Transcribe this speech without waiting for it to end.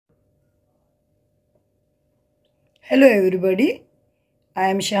Hello everybody, I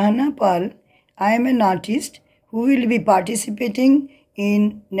am Sahana Pal. I am an artist who will be participating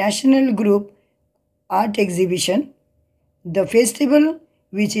in National Group Art Exhibition, the festival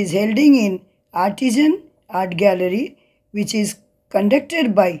which is held in Artizen Art Gallery, which is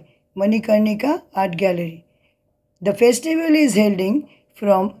conducted by Manikarnika Art Gallery. The festival is held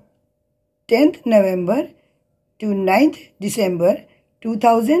from 10th November to 9th December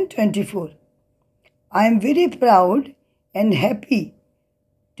 2024. I am very proud and happy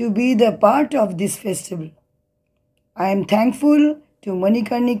to be the part of this festival. I am thankful to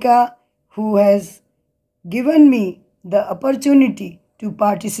Manikarnika who has given me the opportunity to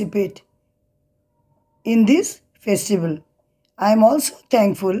participate in this festival. I am also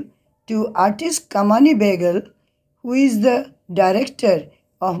thankful to Artist Kamani Begal who is the director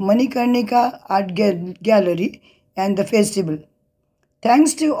of Manikarnika Art Gallery and the festival.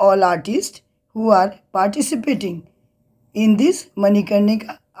 Thanks to all artists who are participating in this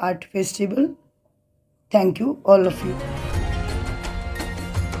Manikarnika Art Festival. Thank you, all of you.